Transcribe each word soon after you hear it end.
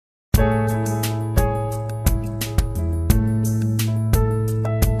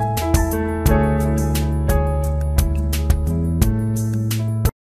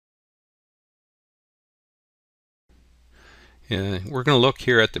We're going to look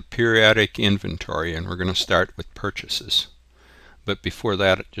here at the periodic inventory, and we're going to start with purchases. But before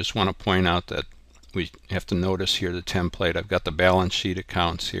that, I just want to point out that we have to notice here the template. I've got the balance sheet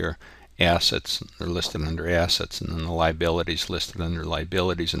accounts here, assets, they're listed under assets, and then the liabilities listed under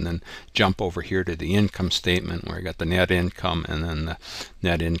liabilities, and then jump over here to the income statement where I got the net income and then the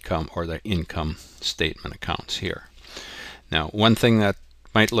net income or the income statement accounts here. Now, one thing that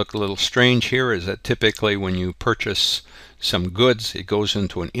might look a little strange here is that typically when you purchase some goods, it goes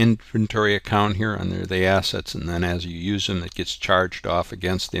into an inventory account here under the assets, and then as you use them, it gets charged off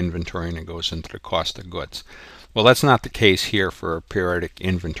against the inventory and it goes into the cost of goods. Well, that's not the case here for a periodic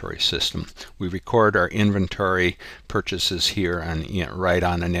inventory system. We record our inventory purchases here on, right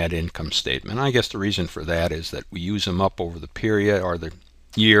on a net income statement. I guess the reason for that is that we use them up over the period or the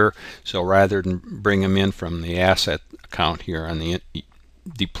year, so rather than bring them in from the asset account here on the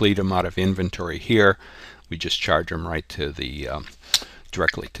deplete them out of inventory here, we just charge them right to the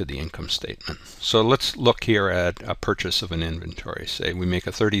directly to the income statement. So let's look here at a purchase of an inventory. Say we make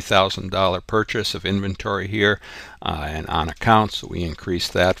a $30,000 purchase of inventory here and on account, so we increase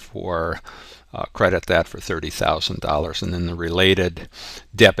that for credit that for $30,000, and then the related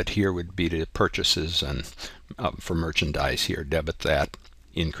debit here would be the purchases and for merchandise here, debit that,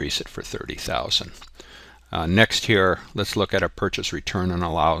 increase it for $30,000. Next here, let's look at a purchase return and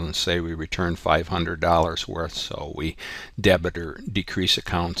allowance. Say we return $500 worth, so we debit or decrease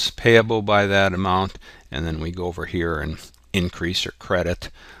accounts payable by that amount, and then we go over here and increase or credit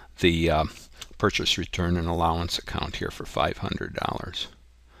the purchase return and allowance account here for $500.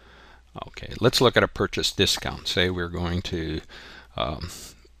 Okay, let's look at a purchase discount. Say we're going to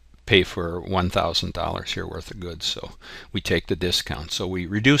pay for $1,000 here worth of goods, so we take the discount. So we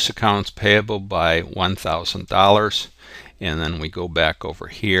reduce accounts payable by $1,000, and then we go back over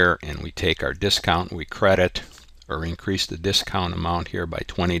here and we take our discount, we credit or increase the discount amount here by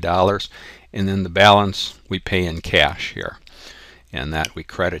 $20, and then the balance we pay in cash here, and that we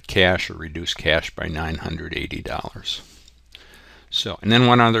credit cash or reduce cash by $980. So, and then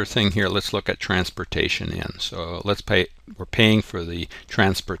one other thing here, let's look at transportation in. So we're paying for the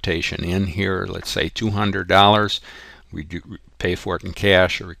transportation in here, let's say $200. We pay for it in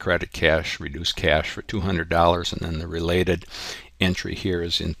cash, or we credit cash, reduce cash for $200, and then the related entry here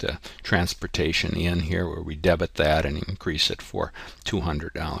is into transportation in here where we debit that and increase it for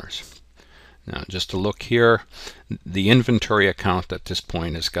 $200. Now, just to look here, the inventory account at this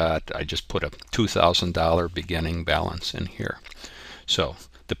point has got, I just put a $2,000 beginning balance in here. So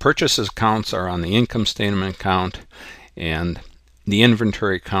the purchases accounts are on the income statement account, and the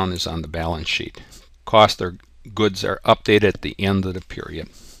inventory account is on the balance sheet. Cost of goods are updated at the end of the period.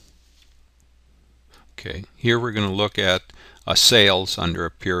 Okay, here we're going to look at sales under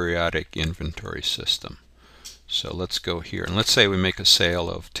a periodic inventory system. So let's go here, and let's say we make a sale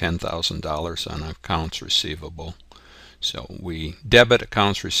of $10,000 on accounts receivable. So we debit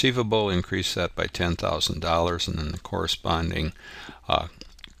accounts receivable, increase that by $10,000, and then the corresponding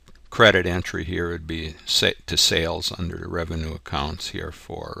credit entry here would be to sales under the revenue accounts here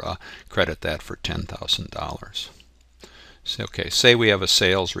for credit that for $10,000. So, okay, say we have a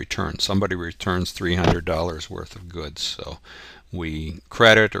sales return. Somebody returns $300 worth of goods. So we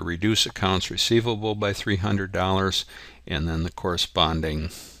credit or reduce accounts receivable by $300, and then the corresponding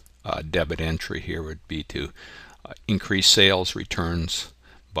debit entry here would be to increase sales returns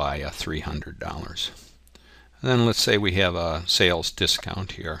by $300. And then let's say we have a sales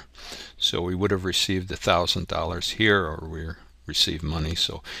discount here. So we would have received $1,000 here, or we received money.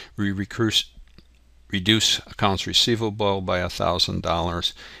 So we reduce accounts receivable by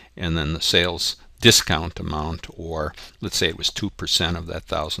 $1,000, and then the sales discount amount, or let's say it was 2% of that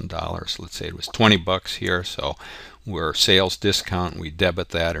 $1,000. Let's say it was 20 bucks here, so we're sales discount, we debit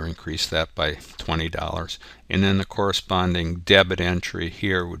that or increase that by $20, and then the corresponding debit entry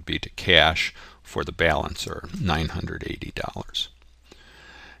here would be to cash for the balance, or $980.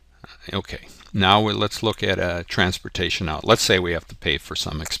 Okay, now let's look at transportation out. Let's say we have to pay for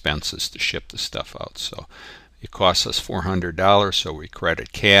some expenses to ship the stuff out. So it costs us $400, so we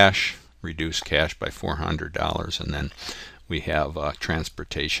credit cash, reduce cash by $400, and then we have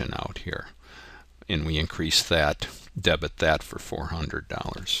transportation out here, and we increase that, debit that for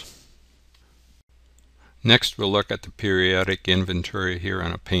 $400. Next, we'll look at the periodic inventory here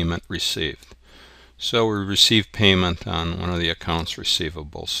on a payment received. So we receive payment on one of the accounts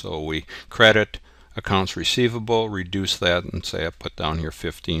receivable. So we credit accounts receivable, reduce that, and say I put down here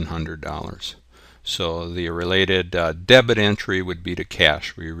 $1,500. So the related debit entry would be to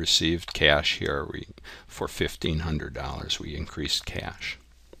cash. We received cash here for $1,500. We increased cash.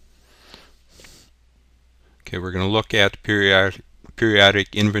 Okay, we're going to look at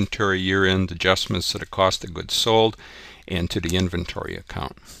periodic inventory year-end adjustments to the cost of goods sold and to the inventory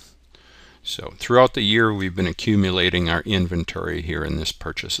account. So throughout the year we've been accumulating our inventory here in this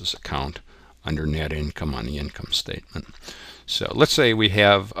purchases account under net income on the income statement. So let's say we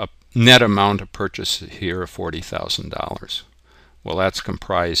have a net amount of purchase here of $40,000. Well, that's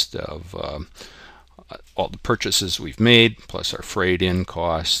comprised of all the purchases we've made plus our freight in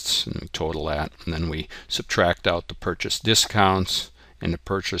costs, and we total that, and then we subtract out the purchase discounts and the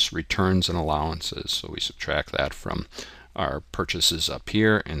purchase returns and allowances. So we subtract that from our purchases up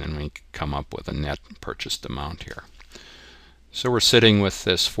here, and then we come up with a net purchased amount here. So we're sitting with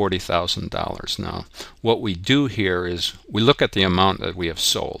this $40,000. Now what we do here is we look at the amount that we have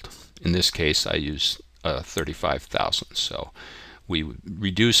sold. In this case I use 35,000. So we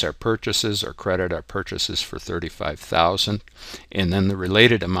reduce our purchases or credit our purchases for 35,000, and then the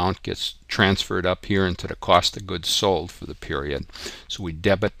related amount gets transferred up here into the cost of goods sold for the period. So we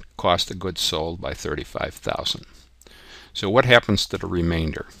debit cost of goods sold by 35,000. So what happens to the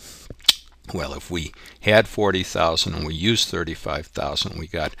remainder? Well, if we had 40,000 and we used 35,000, we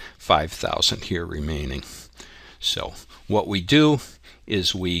got 5,000 here remaining. So what we do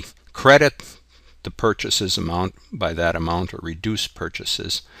is we credit the purchases amount by that amount, or reduce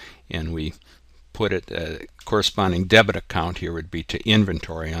purchases, and we put it a corresponding debit account here would be to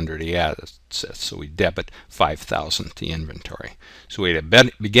inventory under the assets. So we debit 5,000 to inventory. So we had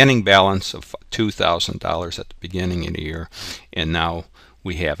a beginning balance of $2,000 at the beginning of the year, and now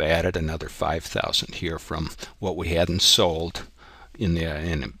we have added another 5,000 here from what we hadn't sold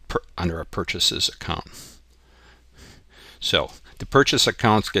under our purchases account. So the purchase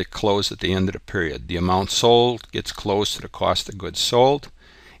accounts get closed at the end of the period. The amount sold gets closed to the cost of goods sold,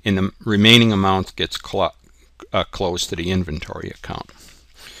 and the remaining amount gets closed to the inventory account.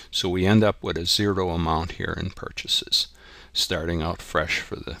 So we end up with a zero amount here in purchases, starting out fresh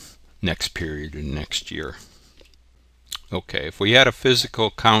for the next period and next year. Okay, if we had a physical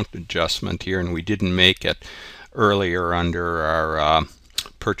count adjustment here and we didn't make it earlier under our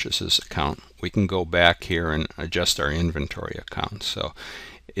purchases account, we can go back here and adjust our inventory account. So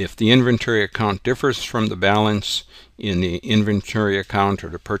if the inventory account differs from the balance in the inventory account or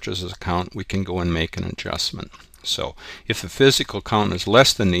the purchases account, we can go and make an adjustment. So if the physical count is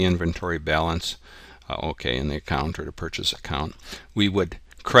less than the inventory balance, in the account or the purchase account, we would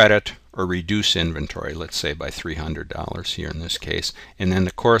credit or reduce inventory, let's say by $300 here in this case, and then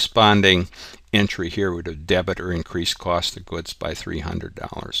the corresponding entry here would have debit or increased cost of goods by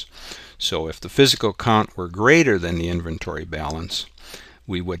 $300. So if the physical count were greater than the inventory balance,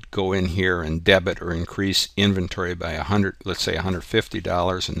 we would go in here and debit or increase inventory by let's say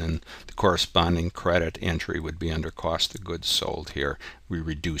 $150, and then the corresponding credit entry would be under cost of goods sold here. We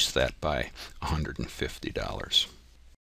reduce that by $150.